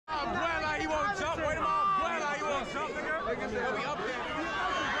up there.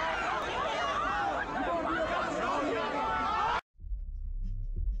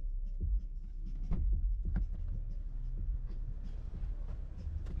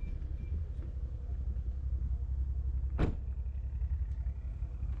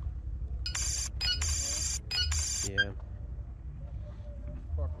 Yeah.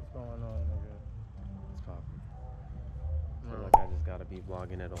 Fuck, what's going on, nigga? It's popping. I feel No. like I just gotta be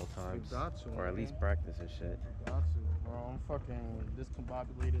vlogging at all times. You got to, or at man. least practice and shit. You got to, bro. I'm fucking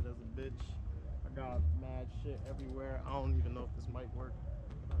discombobulated as a bitch. I got mad shit everywhere. I don't even know if this might work.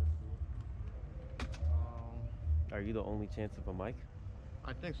 Are you the only chance of a mic?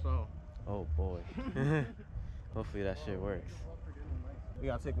 I think so. Oh boy. Hopefully that shit works. We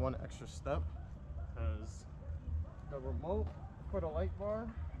gotta take one extra step because the remote for the light bar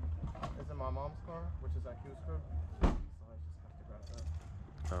is in my mom's car, which is at Q's crib. So I just have to grab that.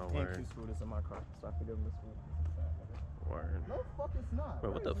 Oh, and word. Q's food is in my car, so I have to give him this food. Word. No, fuck, it's not.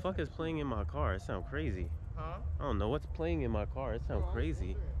 Bro, what the fuck is playing in my car? It sounds crazy. Huh? I don't know what's playing in my car. It sounds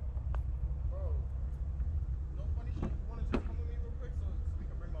crazy. Bro, no funny shit. You wanna just come with me real quick so we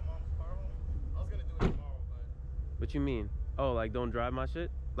can bring my mom's car home? I was gonna do it tomorrow, but. What you mean? Oh, like don't drive my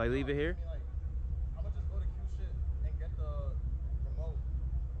shit? Like leave it here? I mean, like, I'm gonna just go to Q shit and get the remote.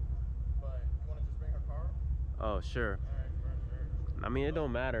 But you wanna just bring her car? Oh, sure. Alright, sure. I mean, it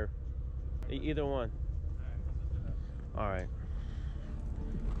don't matter. Either one. All right.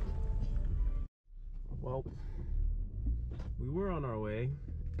 Well, we were on our way,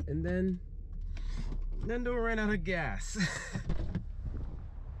 and then Nendo ran out of gas.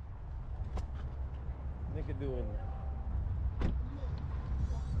 Nigga doing.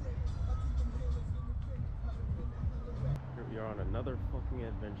 You're on another fucking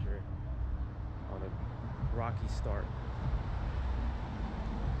adventure on a rocky start.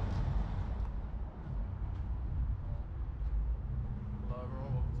 Hello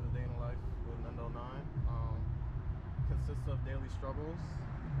everyone, welcome to the day in the life with Nendo 9. Consists of daily struggles.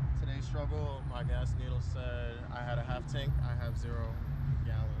 Today's struggle, my gas needle said I had a half tank. I have 0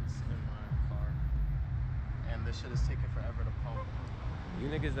 gallons in my car. And this shit is taking forever to pump. You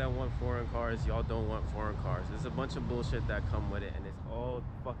niggas that want foreign cars, y'all don't want foreign cars. There's a bunch of bullshit that come with it, and it's all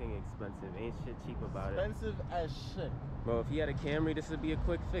fucking expensive. Ain't shit cheap about it. Expensive as shit. Bro, if he had a Camry, this would be a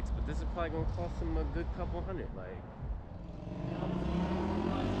quick fix, but this is probably gonna cost him a good couple hundred. Like,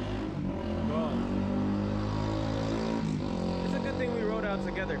 bro, it's a good thing we rode out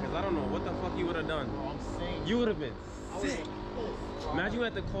together, because I don't know what the fuck you would have done. Bro, I'm saying. You would have been sick. Pissed, Imagine you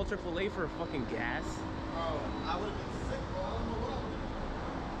had the culture fillet for fucking gas. Bro, I would have been sick, bro. I don't know what I would have done.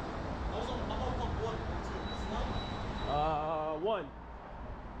 I'm on board with two. This one? One.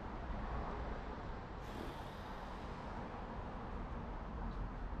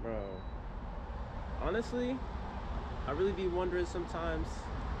 Bro, honestly, I really be wondering sometimes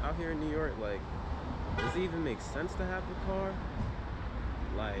out here in New York, like, does it even make sense to have a car?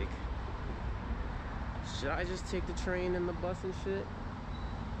 Like, should I just take the train and the bus and shit?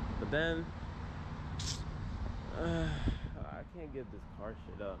 But then, I can't give this car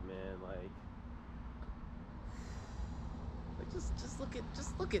shit up, man. Like just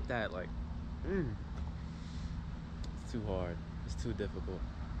look at that. Like, it's too hard. It's too difficult.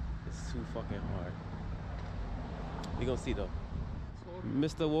 It's too fucking hard. We gonna see though.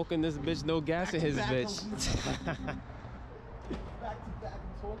 Mr. Walking this bitch, no gas in his bitch. Back to back,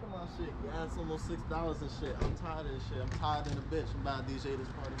 I'm talking my shit. Yeah, it's almost $6 and shit. I'm tired of this shit. I'm tired of the bitch. I'm about to DJ this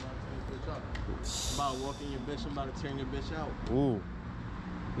party. I'm about to turn this bitch up. I'm about to walk in your bitch. I'm about to turn your bitch out. Ooh,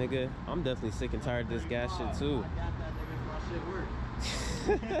 nigga, I'm definitely sick and tired of this gas shit too. I got that nigga. My shit work.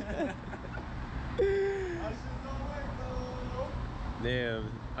 My shit don't work though. Damn,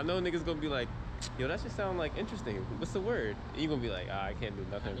 I know niggas gonna be like, yo, that shit sound like interesting. What's the word? And you gonna be like, I can't do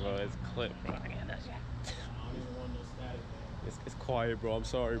nothing, bro. It's clip, bro. I can't do that shit. I don't even want no static, man. It's quiet, bro. I'm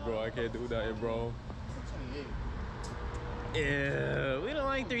sorry, bro. I can't do nothing, bro. It's a 28. Yeah, we don't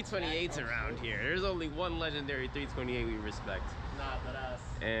like 328s around here. There's only one legendary 328 we respect. Nah, but ass.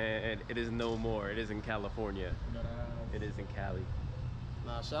 And it is no more. It is in California. It is in Cali.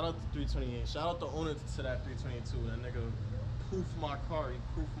 Nah, shout out to 328. Shout out the owner to that 322. That nigga poofed my car. He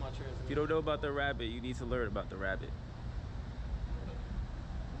poofed my transmission. If you don't know about the Rabbit, you need to learn about the Rabbit.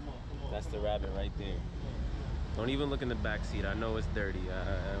 Come on, That's the Rabbit right there. Don't even look in the back seat. I know it's dirty.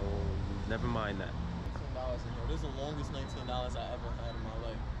 Never mind that. $19 in here. This is the longest $19 I ever had in my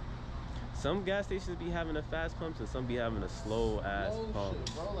life. Some gas stations be having the fast pumps and some be having a slow ass pump.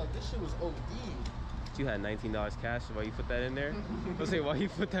 Shit, bro. Like, this shit was OD. You had $19 cash. Why you put that in there? Let's say why you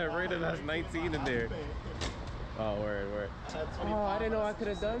put that random ass 19 in there. Oh, word. Oh, I didn't know I could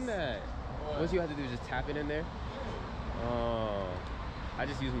have done that. What you had to do, just tap it in there? Oh, I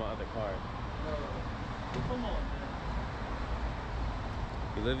just used my other card. Come on, man.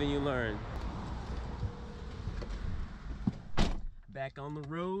 You live and you learn. Back on the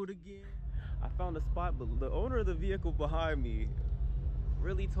road again. I found a spot, but the owner of the vehicle behind me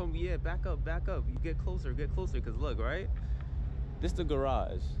really told me, yeah, back up, back up. You get closer, because look, right? This the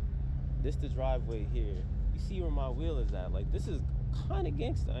garage. This the driveway here. You see where my wheel is at? Like, this is kind of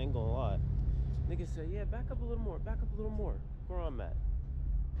gangsta, I ain't gonna lie. Nigga said, yeah, back up a little more, back up a little more. Where I'm at.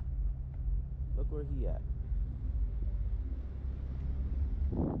 Look where he at.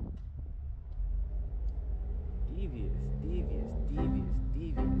 Devious, devious, devious,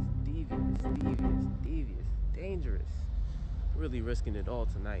 devious, devious, devious, devious, dangerous. Really risking it all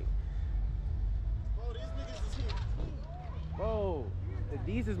tonight. Bro, these niggas is here. Bro, the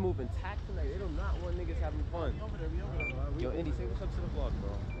D's is moving tack tonight. They do not want niggas having fun. We over there, we over there. Yo, Indy, say what's up to the vlog,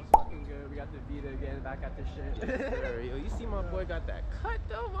 bro. What's fucking good? We got the Vita again, back at this shit. Yes, sir. Yo, you see my boy got that cut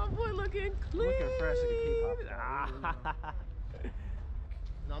though? My boy looking clean. Looking fresh like a K-pop star.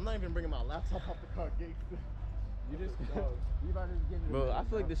 No, I'm not even bringing my laptop off the car gate. You just, you about to give me. Bro, I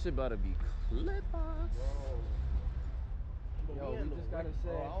feel like this shit about to be clip box. Yo, we just gotta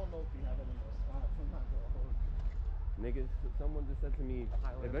say. I don't know if we have any more spots. I'm not gonna hold you. Niggas, someone just said to me,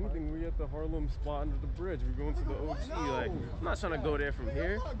 if anything, we at the Harlem spot under the bridge. We're going to the OG. No. Like, I'm not trying to go there from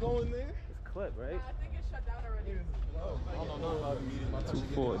here. I'm not going there. It's clip, right? I think it's shut down already. Too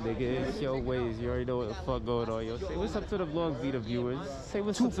full, nigga. It's your ways. You already know what the fuck going on. Yo, say what's up to the vlog, Vita viewers. Say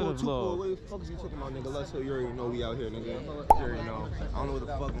what's up to the vlog. What the fuck is you talking about, nigga? Let's say you already know we out here, nigga. You already know. I don't know what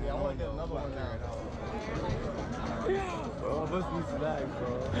the fuck going on. Oh, must be snacks,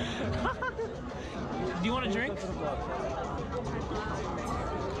 bro. Do you want a drink?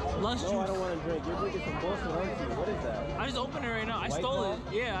 Lunch No, juice. I don't want to drink. You're drinking some bullshit, aren't you? What is that? I just opened it right now. I White stole Claw? it.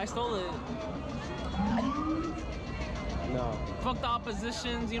 Yeah, I stole it. No. Fuck the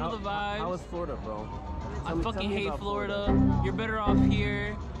oppositions, you know the vibes. How was Florida, bro? I fucking hate Florida. You're better off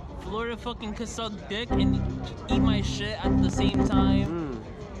here. Florida fucking could suck dick and eat my shit at the same time.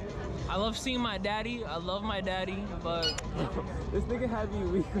 I love seeing my daddy. I love my daddy, but This nigga had me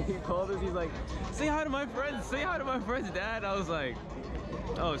weak when he called us. He's like, say hi to my friends. Say hi to my friends, Dad. I was like,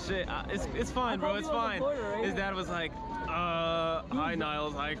 oh shit. It's fine, bro. It's fine. Florida, right? His dad was like, hi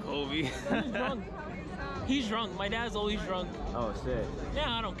Niles, hi Kobe. he's drunk. He's drunk. My dad's always drunk. Oh shit.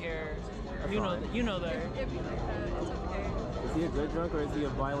 Yeah, I don't care. That's You know, fine. you know that. Is he a good drunk or is he a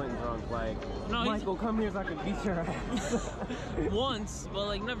violent drunk? Like, No, he's- Michael, come here so I can beat your ass. Once, but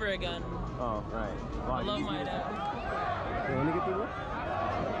like never again. Oh, right. Wow, I love you- my dad. You wanna get through this?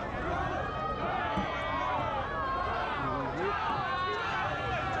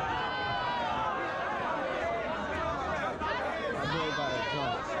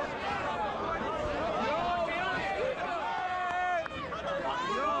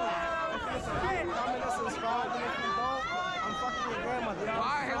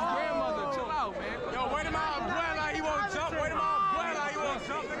 Why his grandmother? Chill out, man. Yo, wait a minute, umbrella, he won't jump. Wait a minute, umbrella, he won't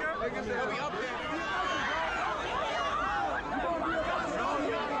jump, nigga. Nigga said we up there.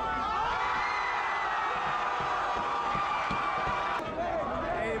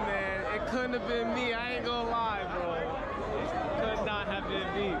 Hey man, it couldn't have been me. I ain't gonna lie, bro. It could not have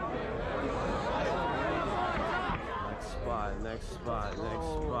been me. Next spot, next spot, next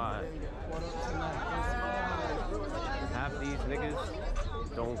spot. Half these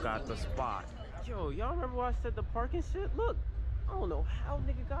niggas don't got the spot. Yo, y'all remember when I said the parking shit? Look, I don't know how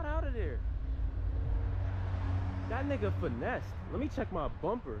nigga got out of there. That nigga finessed. Let me check my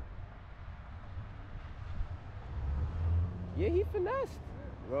bumper. Yeah, he finessed.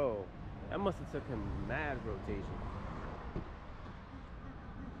 Bro, that must have took him mad rotation.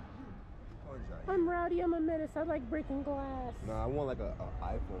 I'm rowdy, I'm a menace, I like breaking glass. Nah, I want like a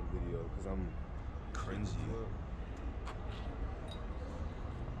iPhone video because I'm cringy.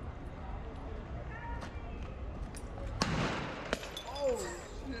 Oh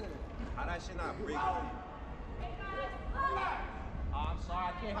shit! How that shit not break? I'm sorry,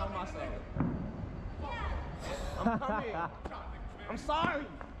 I can't help myself. I'm coming. I'm sorry.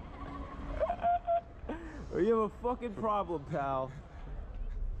 You have a fucking problem, pal.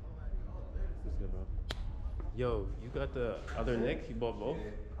 What's good, bro? Yo, you got the other Nick? You bought both?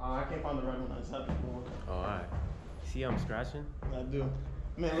 I can't find the right one. I just have the one. Oh, alright. See I'm scratching? I do.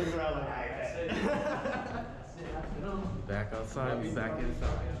 Man, look around like Back outside, we back inside.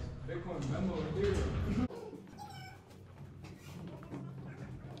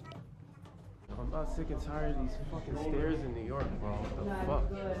 I'm about sick and tired of these fucking stairs in New York, bro. What the fuck?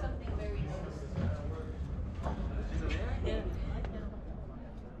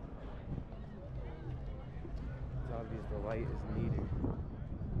 It's obvious extra light is needed.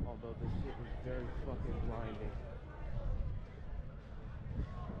 Although this shit is very fucking blinding.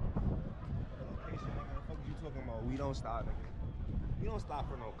 Location, nigga. What the fuck you talking about? We don't stop, nigga. We don't stop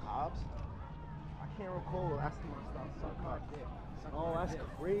for no cops. I can't recall the last time I stopped for a cop. Oh, that's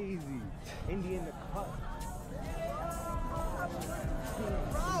crazy. Indian the cut.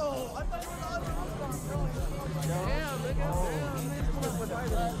 Bro, I thought you were damn, nigga.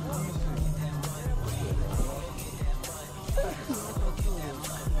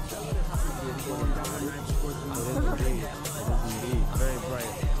 Very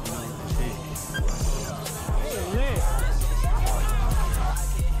bright.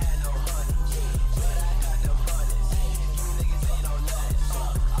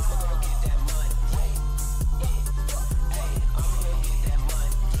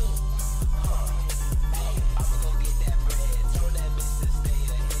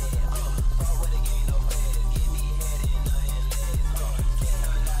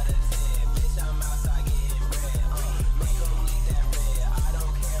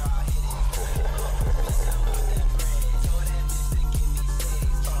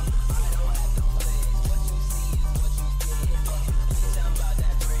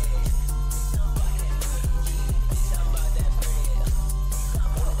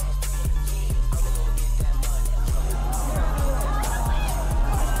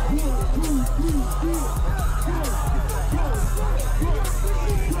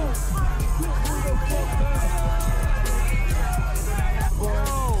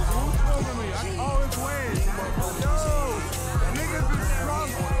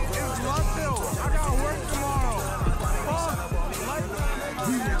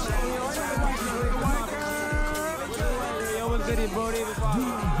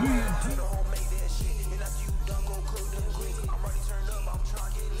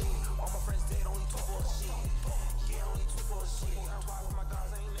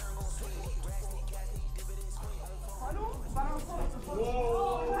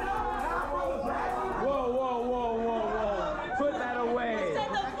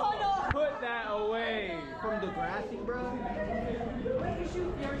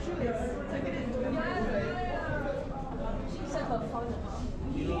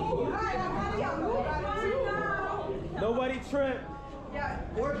 Nobody tripped.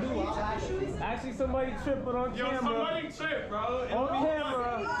 Actually, somebody tripped, but on camera. Somebody tripped, bro. On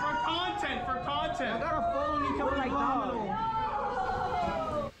camera. For content. I gotta follow me coming like domino.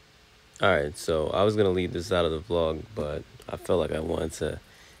 Alright, so I was gonna leave this out of the vlog, but I felt like I wanted to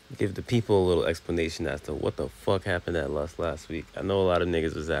give the people a little explanation as to what the fuck happened at Lust last week. I know a lot of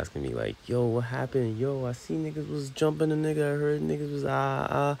niggas was asking me like, yo, what happened? Yo, I see niggas was jumping a nigga. I heard niggas was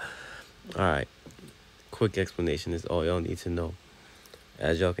Alright, quick explanation is all y'all need to know.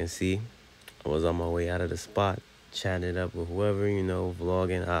 As y'all can see, I was on my way out of the spot, chatting it up with whoever, you know,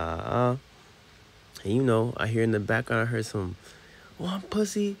 vlogging, And you know, I hear in the background, I heard some, oh, I'm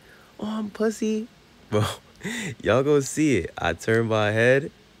pussy. Bro, y'all go see it. I turned my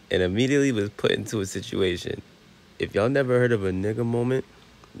head and immediately was put into a situation. If y'all never heard of a nigga moment,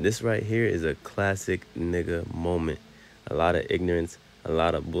 this right here is a classic nigga moment. A lot of ignorance, a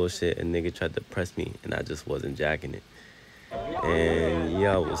lot of bullshit. A nigga tried to press me and I just wasn't jacking it. And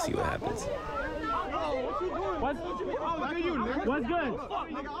y'all will see what happens. What's good?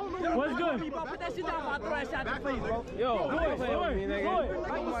 What's good? Put that shit down, I'll throw that shit out the face, bro. Yo, don't play with me, nigga.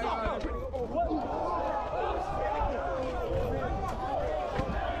 Oh my God.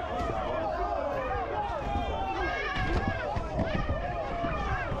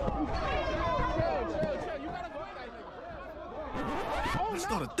 I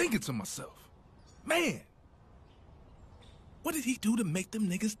started thinking to myself, man, what did he do to make them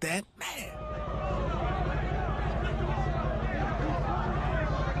niggas that mad?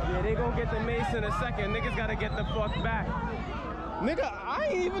 Yeah, they gonna get the mace in a second. Niggas gotta get the fuck back. Nigga, I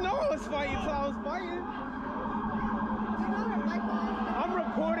ain't even know I was fighting till I was fighting. I'm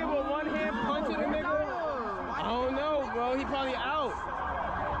recording with one hand punching a nigga. I don't know, bro. He probably out.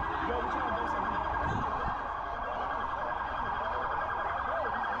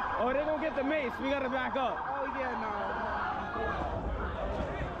 Oh, they gonna get the mace. We gotta back up. Oh yeah, no.